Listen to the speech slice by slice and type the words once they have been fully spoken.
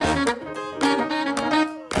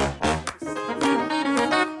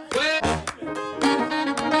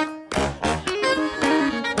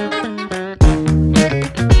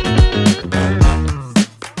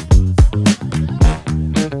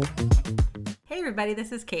everybody,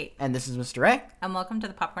 this is Kate. And this is Mr. A. And welcome to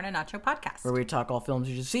the Popcorn and Nacho podcast, where we talk all films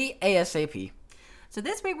you should see ASAP. So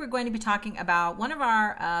this week we're going to be talking about one of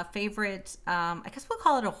our favorite, I guess we'll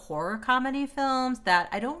call it a horror comedy films that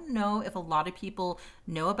I don't know if a lot of people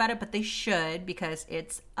know about it, but they should because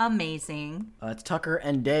it's amazing. It's Tucker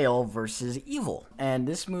and Dale versus Evil. And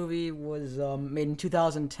this movie was made in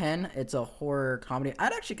 2010. It's a horror comedy.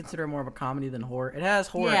 I'd actually consider it more of a comedy than horror. It has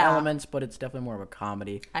horror elements, but it's definitely more of a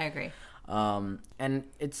comedy. I agree. And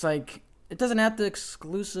it's like, it doesn't have to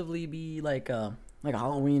exclusively be like a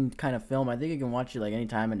Halloween kind of film. I think you can watch it like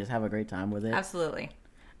anytime and just have a great time with it. Absolutely.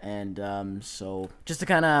 And so just to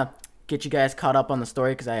kind of get you guys caught up on the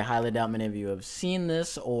story, because I highly doubt many of you have seen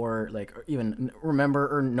this or like even remember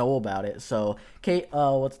or know about it. So Kate,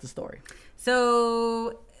 what's the story?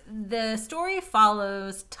 So the story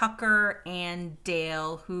follows Tucker and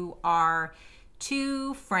Dale, who are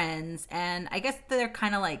two friends, and I guess they're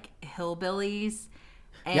kind of like hillbillies.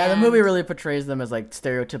 Yeah, the movie really portrays them as like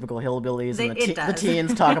stereotypical hillbillies, and the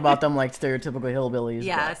teens talk about them like stereotypical hillbillies.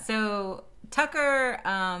 Yeah, so Tucker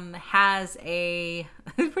has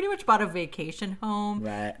pretty much bought a vacation home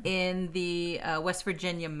in the West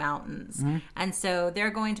Virginia mountains. Mm-hmm. And so they're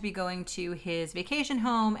going to be going to his vacation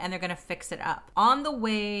home and they're going to fix it up. On the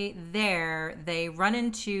way there, they run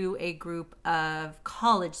into a group of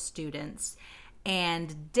college students,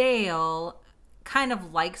 and Dale kind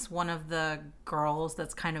of likes one of the girls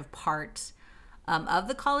that's kind of part of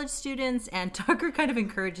the college students, and Tucker kind of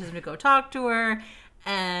encourages him to go talk to her,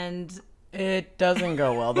 and it doesn't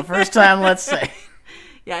go well the first time, let's say.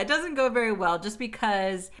 Yeah, it doesn't go very well, just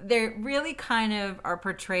because they really kind of are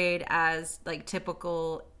portrayed as like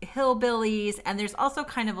typical hillbillies, and there's also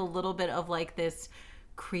kind of a little bit of like this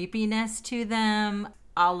creepiness to them,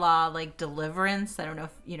 a la like Deliverance. I don't know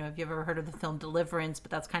if you've ever heard of the film Deliverance,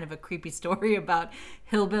 but that's kind of a creepy story about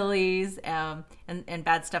hillbillies, and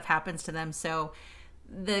bad stuff happens to them. So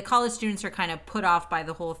the college students are kind of put off by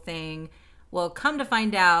the whole thing. Well, come to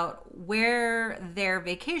find out, where their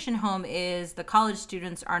vacation home is, the college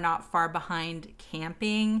students are not far behind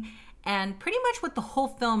camping. And pretty much what the whole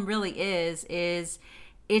film really is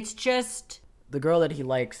it's just the girl that he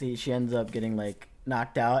likes, she ends up getting like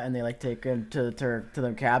knocked out, and they like take him to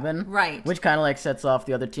the cabin, right? Which kind of like sets off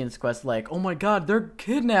the other teens' quest, like, oh my god, they're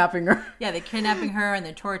kidnapping her. Yeah, they're kidnapping her and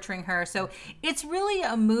they're torturing her. So it's really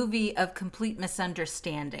a movie of complete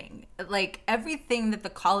misunderstanding. Like, everything that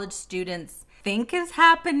the college students think is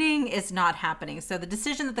happening is not happening. So the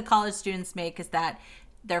decision that the college students make is that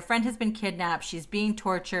their friend has been kidnapped, she's being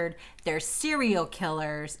tortured, they're serial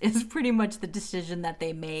killers, is pretty much the decision that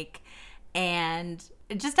they make. And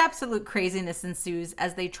just absolute craziness ensues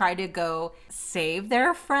as they try to go save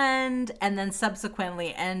their friend, and then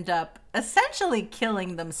subsequently end up essentially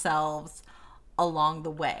killing themselves along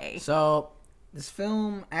the way. So this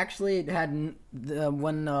film actually had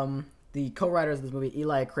the co-writers of this movie,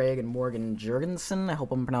 Eli Craig and Morgan Jurgensen, I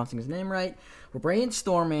hope I'm pronouncing his name right, were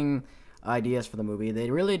brainstorming ideas for the movie.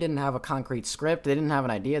 They really didn't have a concrete script. They didn't have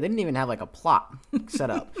an idea. They didn't even have like a plot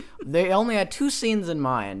set up. They only had two scenes in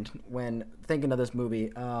mind when thinking of this movie.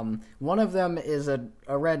 One of them is a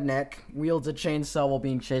redneck wields a chainsaw while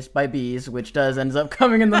being chased by bees, which ends up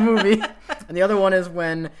coming in the movie. And the other one is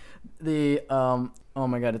when the oh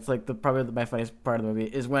my god, it's like probably my funniest part of the movie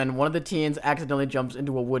is when one of the teens accidentally jumps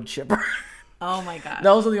into a wood chipper. Oh my god.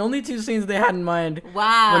 Those are the only two scenes they had in mind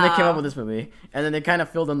when they came up with this movie. And then they kind of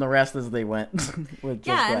filled in the rest as they went.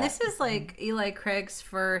 And this is like Eli Craig's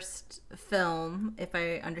first film, if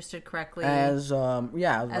I understood correctly. As a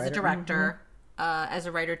director. Mm-hmm. As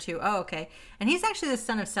a writer too. Oh, okay. And he's actually the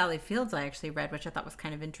son of Sally Fields, I actually read, which I thought was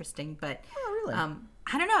kind of interesting. But really?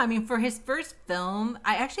 I don't know. I mean, for his first film,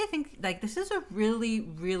 I actually think like this is a really,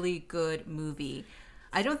 really good movie.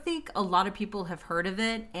 I don't think a lot of people have heard of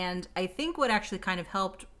it, and I think what actually kind of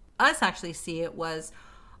helped us actually see it was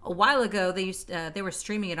a while ago they were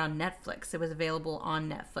streaming it on Netflix. It was available on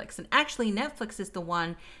Netflix, and actually Netflix is the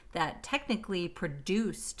one that technically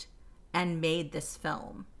produced and made this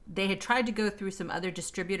film. They had tried to go through some other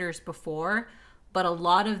distributors before, but a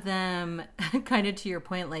lot of them, kind of to your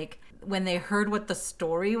point, like when they heard what the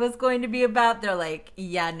story was going to be about, they're like,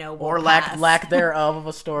 yeah, no, we'll or pass. lack thereof of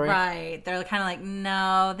a story. Right. They're kind of like,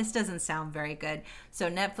 no, this doesn't sound very good. So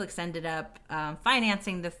Netflix ended up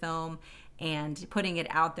financing the film and putting it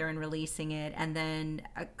out there and releasing it. And then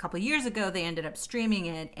a couple of years ago, they ended up streaming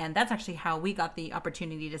it. And that's actually how we got the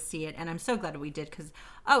opportunity to see it. And I'm so glad we did because,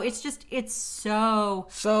 it's so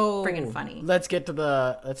freaking funny. Let's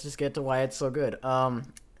just get to why it's so good.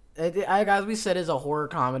 As we said, is a horror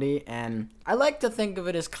comedy. And I like to think of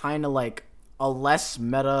it as kind of like a less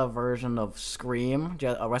meta version of Scream,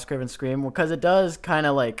 Wes Craven's Scream, because it does kind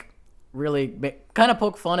of like really kind of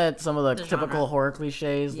poke fun at some of the typical genre. horror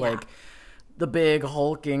cliches, like the big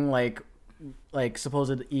hulking like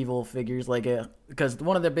supposed evil figures, like because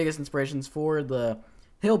one of the biggest inspirations for the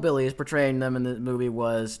hillbillies portraying them in the movie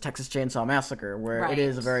was Texas Chainsaw Massacre, where it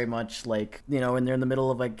is very much like, you know, and they're in the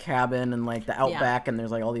middle of like cabin and like the outback, and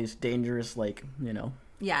there's like all these dangerous, like, you know.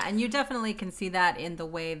 Yeah, and you definitely can see that in the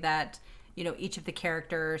way that, you know, each of the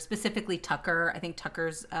characters, specifically Tucker, I think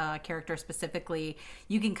Tucker's character specifically,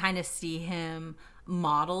 you can kind of see him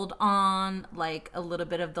modeled on like a little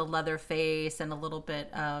bit of the Leatherface and a little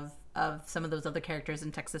bit of some of those other characters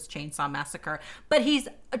in Texas Chainsaw Massacre. But he's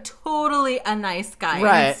totally a nice guy.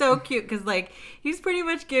 Right. And he's so cute because like he's pretty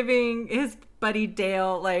much giving his buddy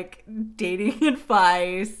Dale like dating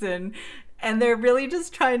advice, and they're really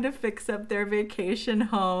just trying to fix up their vacation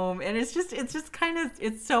home, and it's just kind of,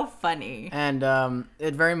 it's so funny. And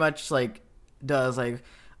it very much like does like,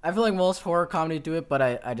 I feel like most horror comedies do it, but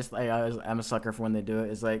I'm a sucker for when they do it.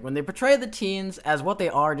 Is like when they portray the teens as what they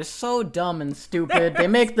are, just so dumb and stupid. They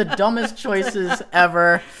make the dumbest choices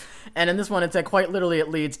ever. And in this one, it's like quite literally it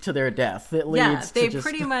leads to their death. It leads they to just...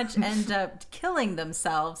 pretty much end up killing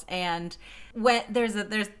themselves. And when there's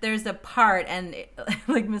a part, and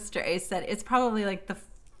like Mr. A said, it's probably like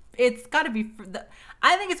it's got to be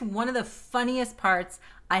I think it's one of the funniest parts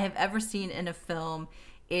I have ever seen in a film.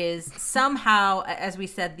 Is somehow, as we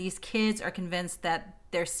said, these kids are convinced that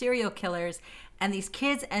they're serial killers, and these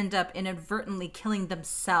kids end up inadvertently killing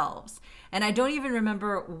themselves. And I don't even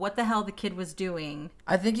remember what the hell the kid was doing.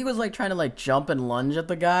 I think he was like trying to like jump and lunge at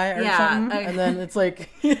the guy or something. And then it's like...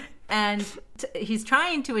 and he's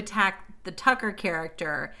trying to attack the Tucker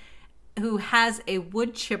character, who has a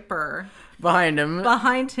wood chipper behind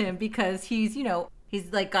him because he's, you know,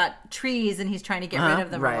 he's like got trees and he's trying to get rid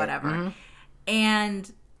of them or whatever. Mm-hmm.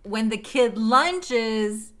 And when the kid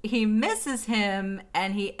lunges, he misses him,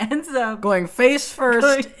 and he ends up going face first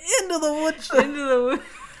into the wood.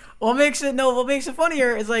 What makes it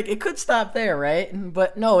funnier is like it could stop there, right?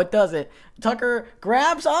 But no, it doesn't. Tucker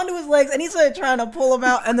grabs onto his legs, and he's like trying to pull him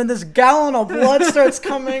out, and then this gallon of blood starts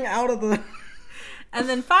coming out of the. And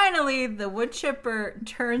then finally, the wood chipper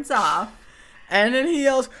turns off, and then he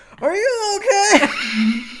yells, "Are you okay?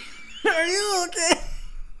 Are you okay?"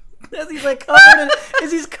 As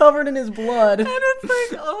he's covered in his blood. And it's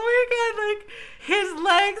like, oh my god, like his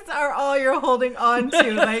legs are all you're holding on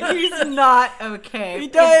to. Like he's not okay. He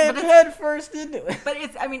dived head first into it. But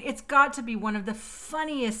it's got to be one of the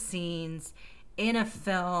funniest scenes in a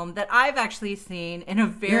film that I've actually seen in a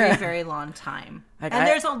very, very long time.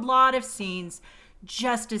 There's a lot of scenes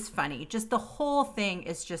just as funny. Just the whole thing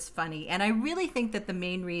is just funny. And I really think that the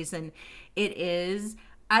main reason it is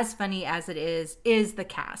as funny as it is the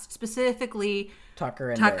cast, specifically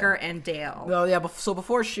Tucker and Dale. Well, yeah. So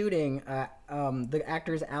before shooting, the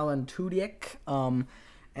actors Alan Tudyk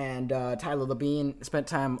and Tyler Labine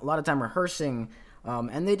spent a lot of time rehearsing,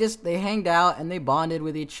 and they hanged out and they bonded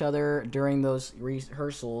with each other during those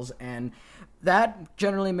rehearsals, and that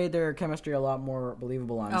generally made their chemistry a lot more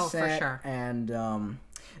believable on set. For sure. And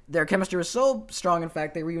their chemistry was so strong, in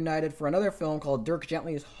fact, they reunited for another film called Dirk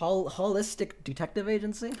Gently's Holistic Detective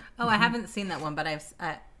Agency. Oh, I haven't seen that one, but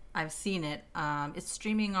I've seen it. It's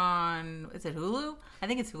streaming on, is it Hulu? I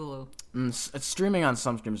think it's Hulu. It's streaming on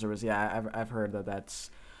some stream service. Yeah, I've heard that's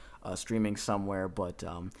streaming somewhere. But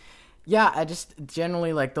yeah, I just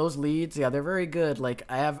generally like those leads. Yeah, they're very good. Like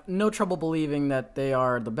I have no trouble believing that they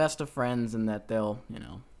are the best of friends and that they'll, you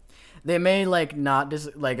know. They may like not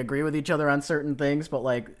agree with each other on certain things, but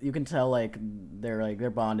like you can tell like their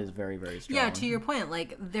bond is very, very strong. Yeah, to your point,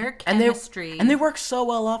 like their chemistry and they work so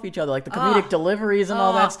well off each other, like the comedic deliveries and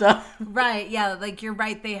all that stuff. Right? Yeah, like you're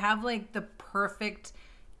right. They have like the perfect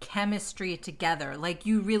chemistry together. Like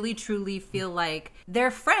you really truly feel like they're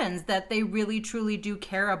friends, that they really truly do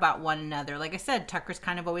care about one another. Like I said, Tucker's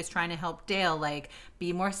kind of always trying to help Dale like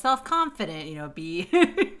be more self-confident, you know, be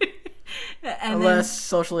and less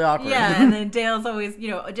socially awkward. Yeah, and then Dale's always, you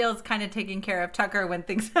know, Dale's kind of taking care of Tucker when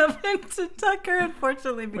things happen to Tucker,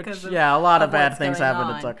 unfortunately, because a lot of bad things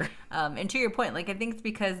happen to Tucker. And to your point, like I think it's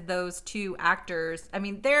because those two actors, I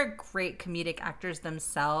mean, they're great comedic actors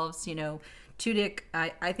themselves. You know, Tudyk,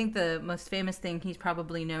 I think the most famous thing he's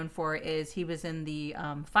probably known for is he was in the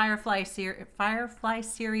Firefly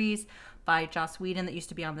series by Joss Whedon that used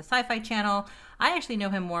to be on the Sci-Fi Channel. I actually know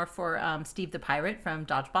him more for Steve the Pirate from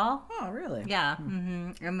Dodgeball. Oh, really? Yeah.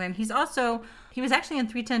 Mm-hmm. And then he was actually in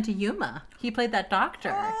 3:10 to Yuma. He played that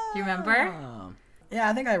doctor. Do you remember? Yeah,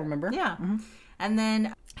 I think I remember. Yeah. Mm-hmm. And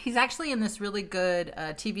then he's actually in this really good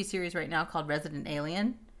TV series right now called Resident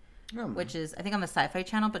Alien. which is I think on the Sci-Fi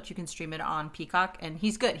Channel, but you can stream it on Peacock, and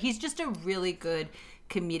he's good. He's just a really good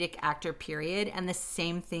comedic actor, period. And the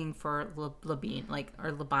same thing for Labine,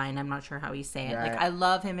 or Labine, I'm not sure how you say it. Right. Like, I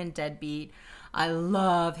love him in Deadbeat. I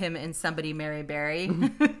love him in Somebody Mary Barry.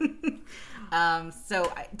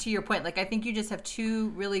 So to your point, like, I think you just have two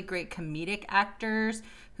really great comedic actors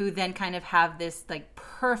who then kind of have this like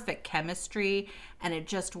perfect chemistry, and it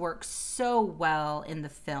just works so well in the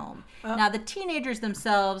film. Now the teenagers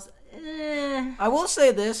themselves, I will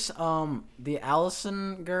say this, the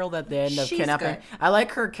Allison girl that they end up She's kidnapping, good. I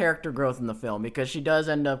like her character growth in the film because she does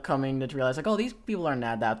end up coming to realize, like, oh, these people aren't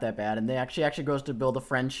that bad, and she actually goes to build a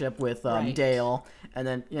friendship with Right. Dale, and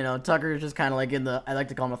then, Tucker's just kind of like in the, I like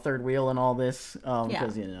to call him a third wheel in all this,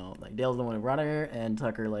 because, like, Dale's the one who brought her, and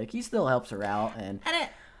Tucker, like, he still helps her out, and and it,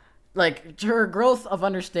 like her growth of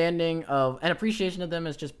understanding of and appreciation of them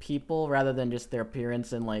as just people rather than just their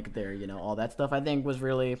appearance and like their all that stuff, I think was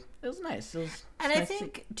nice. and I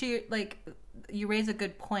think you raise a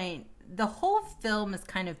good point. The whole film is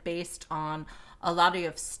kind of based on a lot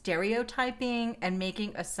of stereotyping and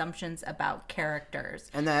making assumptions about characters.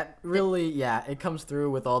 and that really it comes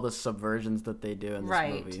through with all the subversions that they do in this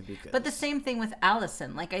movie. Because... But the same thing with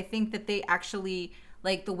Allison. Like, I think that they actually,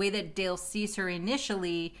 like, the way that Dale sees her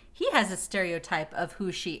initially, he has a stereotype of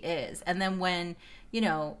who she is. And then when,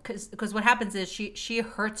 because what happens is she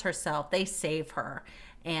hurts herself, they save her.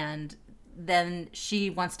 And then she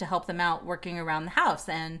wants to help them out working around the house,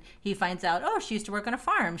 and he finds out, oh, she used to work on a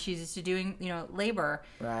farm, she's used to doing labor,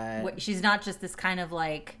 right? She's not just this kind of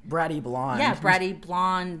like bratty blonde, bratty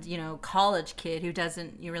blonde college kid who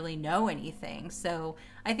doesn't really know anything. So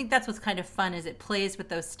I think that's what's kind of fun, is it plays with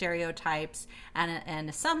those stereotypes and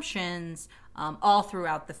assumptions all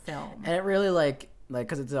throughout the film. And it really like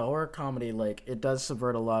because it's a horror comedy, like it does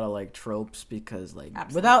subvert a lot of like tropes, because like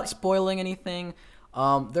Absolutely. Without spoiling anything,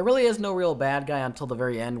 there really is no real bad guy until the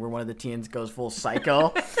very end, where one of the teens goes full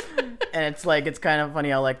psycho. And it's kind of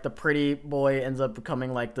funny how like the pretty boy ends up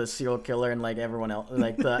becoming like the serial killer, and like everyone else,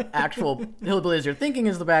 like the actual hillbillies you're thinking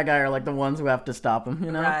is the bad guy are like the ones who have to stop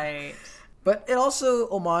him, Right. But it also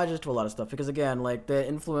homages to a lot of stuff, because again, like the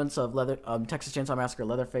influence of Texas Chainsaw Massacre,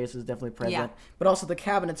 Leatherface is definitely present. Yeah. But also the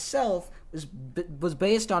cabin itself was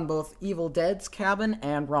based on both Evil Dead's cabin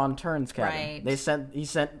and Ron Turn's cabin. Right. He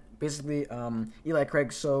sent basically Eli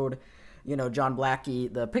Craig showed John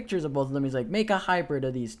Blackie the pictures of both of them. He's like, make a hybrid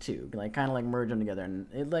of these two, like kind of like merge them together, and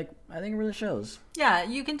it I think it really shows. Yeah,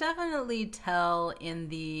 you can definitely tell in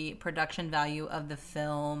the production value of the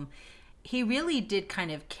film. He really did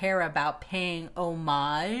kind of care about paying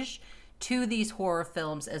homage to these horror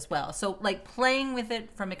films as well. So like playing with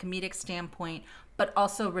it from a comedic standpoint, but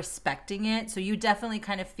also respecting it. So you definitely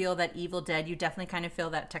kind of feel that Evil Dead, you definitely kind of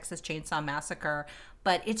feel that Texas Chainsaw Massacre,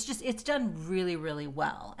 but it's done really, really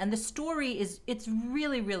well. And the story it's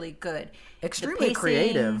really, really good. Extremely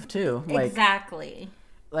creative too. Exactly.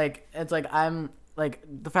 Like it's like I'm like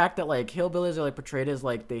the fact that like hillbillies are like portrayed as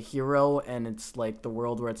like the hero, and it's like the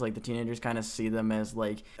world where it's like the teenagers kind of see them as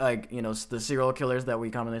like the serial killers that we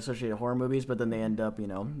commonly associate with horror movies, but then they end up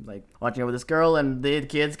like watching over this girl, and the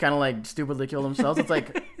kids kind of like stupidly kill themselves. It's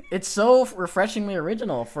like it's so refreshingly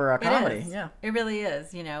original for a comedy. Yeah, it really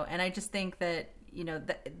is. And I just think that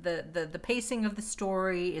the pacing of the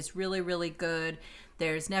story is really, really good.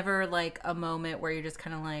 There's never like a moment where you're just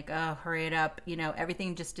kind of like, oh, hurry it up.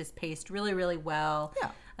 Everything just is paced really, really well. Yeah.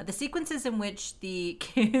 The sequences in which the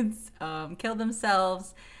kids kill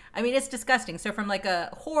themselves, I mean, it's disgusting. So from like a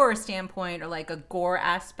horror standpoint or like a gore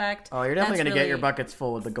aspect. Oh, you're definitely going to get your buckets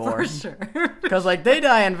full with the gore. For sure. Because like they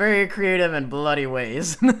die in very creative and bloody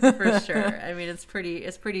ways. For sure. I mean, it's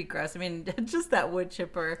pretty gross. I mean, just that wood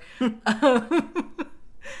chipper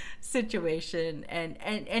situation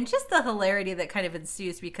and just the hilarity that kind of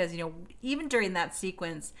ensues, because even during that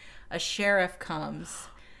sequence a sheriff comes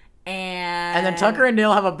and then Tucker and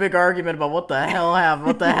Dale have a big argument about what the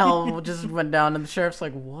hell just went down, and the sheriff's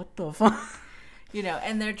like, what the fuck,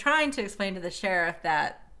 and they're trying to explain to the sheriff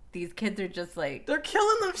that these kids are just like they're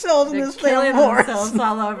killing themselves in this killing damn horse. themselves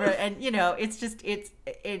all over, and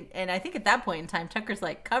and I think at that point in time Tucker's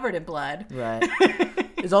like covered in blood. Right.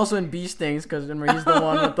 He's also in bee stings, because he's the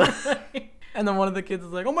one with the and then one of the kids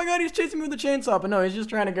is like, oh my god, he's chasing me with a chainsaw, but no, he's just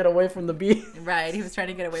trying to get away from the bee. Right, he was trying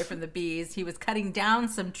to get away from the bees. He was cutting down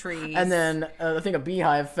some trees, and then I think a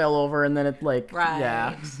beehive fell over, and then it like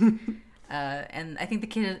yeah. And I think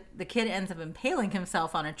the kid ends up impaling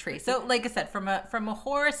himself on a tree. So, like I said, from a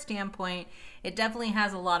horror standpoint, it definitely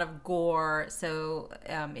has a lot of gore. So,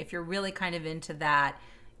 if you're really kind of into that,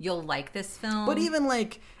 you'll like this film. But even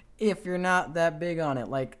like if you're not that big on it.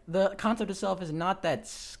 Like, the concept itself is not that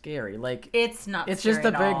scary. Like, It's not. it's scary just a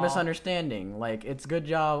at big all. misunderstanding. Like, it's good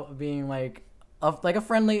job of being like a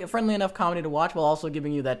friendly enough comedy to watch, while also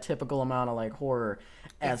giving you that typical amount of like horror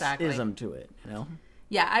Exactly. ism to it. You know.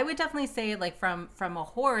 Yeah, I would definitely say, like, from a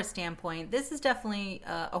horror standpoint, this is definitely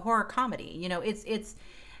a horror comedy. You know, it's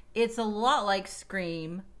a lot like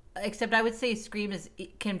Scream, except I would say Scream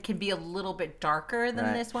can be a little bit darker than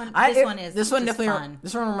Right. this one. This This one just definitely fun.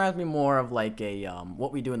 this one reminds me more of like a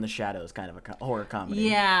What We Do in the Shadows kind of a horror comedy.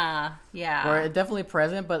 Yeah, yeah. Where it's definitely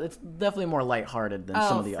present, but it's definitely more lighthearted than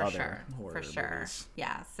some of the for other sure. horror For sure. movies.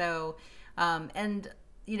 Yeah. So, and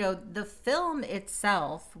you know, the film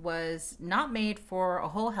itself was not made for a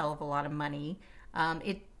whole hell of a lot of money.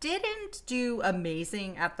 It didn't do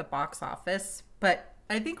amazing at the box office, but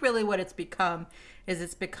I think really what it's become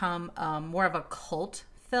more of a cult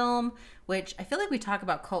film, which I feel like we talk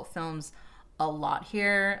about cult films a lot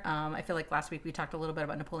here. I feel like last week we talked a little bit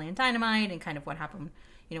about Napoleon Dynamite and kind of what happened,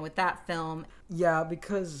 you know, with that film. Yeah,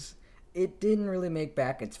 because it didn't really make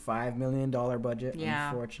back its $5 million budget, Yeah.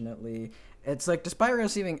 unfortunately. It's like, despite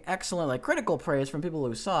receiving excellent like critical praise from people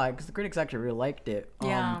who saw it, because the critics actually really liked it.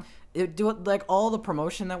 Yeah. Like all the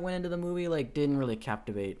promotion that went into the movie like didn't really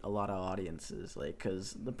captivate a lot of audiences, like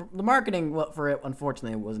because the marketing for it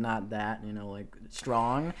unfortunately was not that, you know, like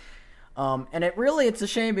strong. And it's a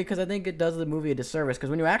shame, because I think it does the movie a disservice, because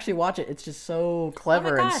when you actually watch it, it's just so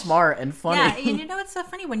clever and gosh. smart and funny. Yeah, and you know, it's so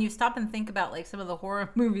funny when you stop and think about like some of the horror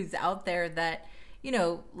movies out there that, you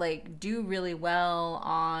know, like do really well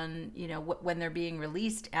on, you know, when they're being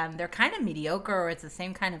released, and they're kind of mediocre, or it's the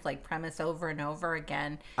same kind of like premise over and over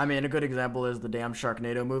again. I mean, a good example is the damn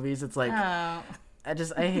Sharknado movies. It's like, Oh,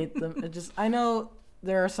 I hate them. I know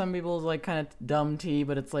there are some people's like kind of dumb tea,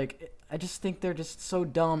 but it's like, I just think they're just so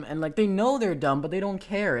dumb, and like they know they're dumb, but they don't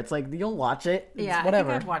care. It's like, you'll watch it. It's yeah, whatever.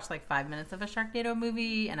 I think I'd watch like 5 minutes of a Sharknado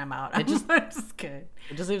movie and I'm out. It just- I'm just good.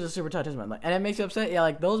 It just leaves a super touch man. And it makes you upset. Yeah,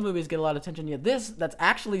 like those movies get a lot of attention. Yet that's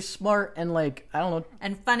actually smart and like, I don't know,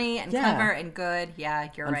 And funny and Yeah. clever and good. Yeah,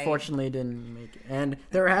 you're right. unfortunately didn't make it. And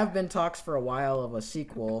there have been talks for a while of a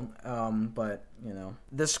sequel, but you know,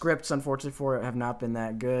 the scripts unfortunately for it have not been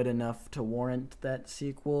that good enough to warrant that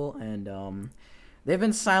sequel, and they've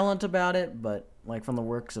been silent about it. But like from the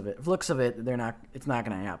looks of it, it's not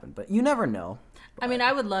going to happen. But you never know. I mean,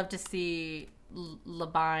 I would love to see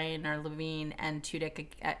Levine and Tudyk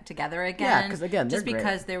together again. 'cause again, they're just great.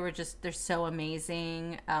 because they're so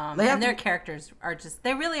amazing, They have and their to- characters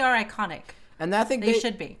they really are iconic. And I think They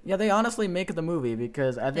should be. Yeah, they honestly make the movie,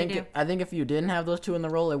 because I do. think if you didn't have those two in the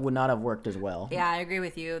role, it would not have worked as well. Yeah, I agree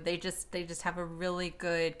with you. They just have a really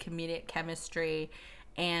good comedic chemistry.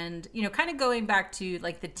 And, you know, kind of going back to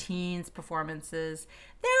like the teens' performances,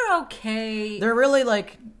 they're okay. They're really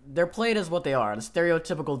like, they're played as what they are, the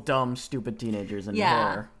stereotypical dumb, stupid teenagers in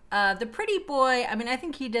horror. The pretty boy, I mean, I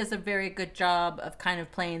think he does a very good job of kind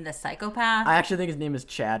of playing the psychopath. I actually think his name is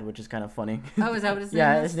Chad, which is kind of funny. Oh, is that what his name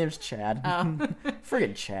Yeah, is? his name's Chad. Oh.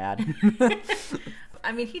 Friggin' Chad.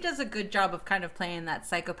 I mean, he does a good job of kind of playing that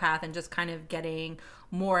psychopath and just kind of getting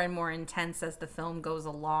more and more intense as the film goes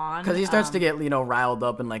along. Because he starts to get, you know, riled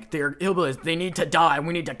up and like, they're hillbillies, they need to die,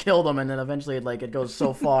 we need to kill them, and then eventually like it goes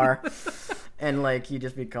so far, and like he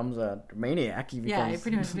just becomes a maniac. He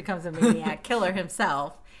pretty much becomes a maniac killer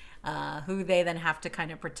himself, who they then have to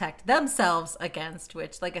kind of protect themselves against.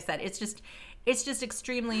 Which, like I said, it's just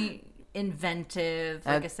extremely inventive.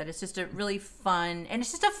 Like I said, it's just a really fun, and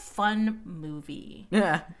it's just a fun movie.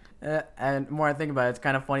 Yeah. And the more I think about it, it's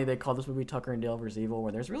kind of funny they call this movie Tucker and Dale vs. Evil,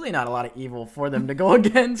 where there's really not a lot of evil for them to go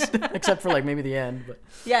against, except for like maybe the end. But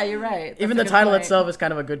Yeah, you're right. That's even a the good title point. itself is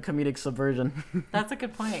kind of a good comedic subversion. That's a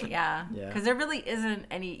good point, yeah. Yeah. Because there really isn't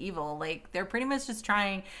any evil. Like, they're pretty much just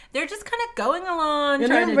they're just kind of going along,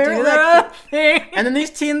 And trying to they're do very their like- own thing. And then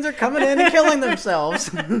these teens are coming in and killing themselves.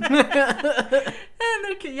 And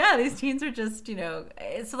these teens are just, you know,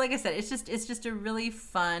 so like I said, it's just a really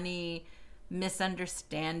funny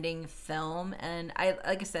misunderstanding film. And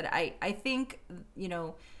I think, you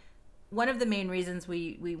know, one of the main reasons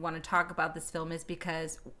we want to talk about this film is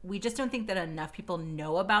because we just don't think that enough people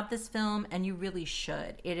know about this film, and you really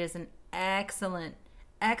should. It is an excellent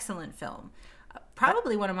film.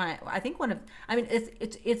 Probably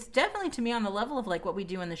it's definitely, to me, on the level of like What We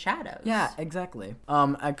Do in the Shadows. Yeah, exactly.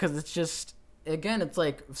 Because it's just, again, it's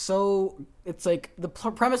like the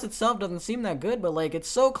premise itself doesn't seem that good, but like it's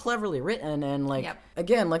so cleverly written, and like Yep.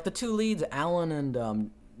 again, like the two leads, Alan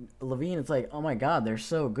and Levine, it's like, oh my god, they're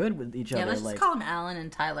so good with each other. Let's like, just call them Alan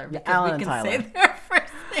and Tyler because Alan we and can say Tyler. their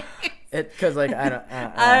first names. because like I don't.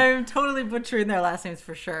 I'm totally butchering their last names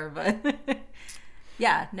for sure, but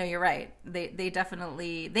Yeah, no, you're right. They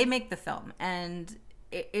definitely they make the film, and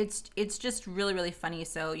it's just really really funny.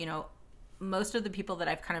 So most of the people that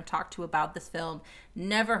I've kind of talked to about this film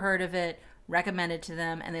never heard of it, recommended to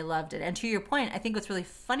them, and they loved it. And to your point, I think what's really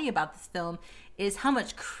funny about this film is how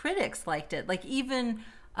much critics liked it. Like even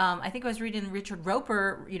I think I was reading Richard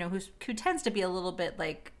Roeper, who tends to be a little bit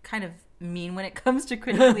like kind of mean when it comes to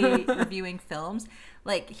critically reviewing films.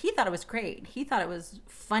 Like he thought it was great. He thought it was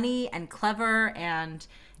funny and clever, and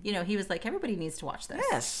he was like, everybody needs to watch this.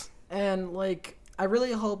 Yes, and like I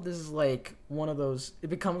really hope this is like one of those. It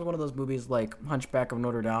becomes one of those movies like Hunchback of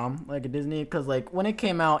Notre Dame, like at Disney, because like when it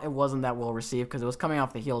came out, it wasn't that well received because it was coming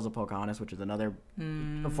off the heels of Pocahontas, which is another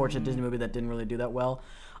unfortunate Disney movie that didn't really do that well.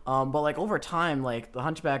 But like over time, like the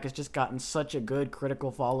Hunchback has just gotten such a good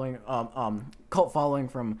critical following, cult following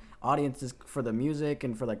from audiences for the music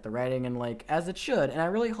and for like the writing, and like as it should. And I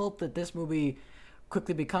really hope that this movie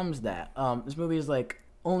quickly becomes that. This movie is like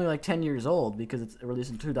only like 10 years old because it's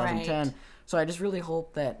released in 2010. Right. So I just really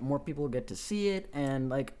hope that more people get to see it and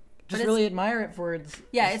like just really admire it for its.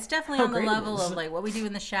 Yeah, it's definitely on the great it level is. of like What We Do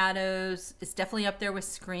in the Shadows. It's definitely up there with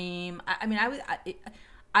Scream.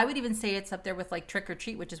 I would even say it's up there with like Trick or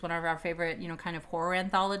Treat, which is one of our favorite, kind of horror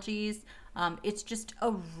anthologies. It's just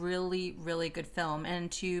a really, really good film.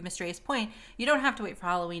 And to Mr. A's point, you don't have to wait for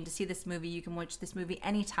Halloween to see this movie. You can watch this movie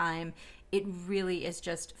anytime. It really is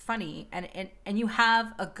just funny, and you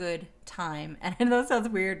have a good time. And I know that sounds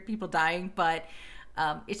weird, people dying, but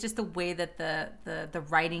it's just the way that the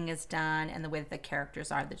writing is done and the way that the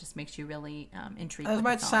characters are that just makes you really intrigued. That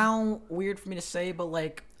might sound weird for me to say, but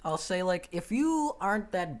like I'll say like if you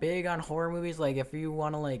aren't that big on horror movies, like if you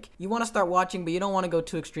want to start watching but you don't want to go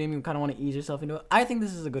too extreme, you kind of want to ease yourself into it, I think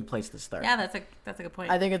this is a good place to start. Yeah, that's a good point.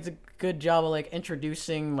 I think it's a good job of like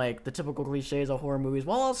introducing like the typical cliches of horror movies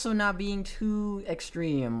while also not being too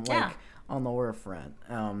extreme like on the horror front.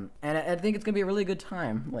 And I think it's gonna be a really good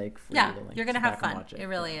time like for you to, like, you're gonna have fun. watch It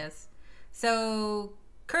really is. So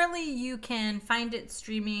currently, you can find it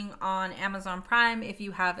streaming on Amazon Prime if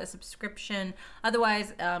you have a subscription.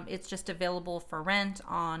 Otherwise, it's just available for rent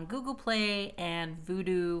on Google Play and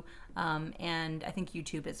Vudu, and I think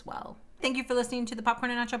YouTube as well. Thank you for listening to the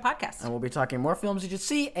Popcorn and Nacho podcast. And we'll be talking more films you should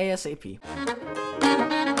see ASAP.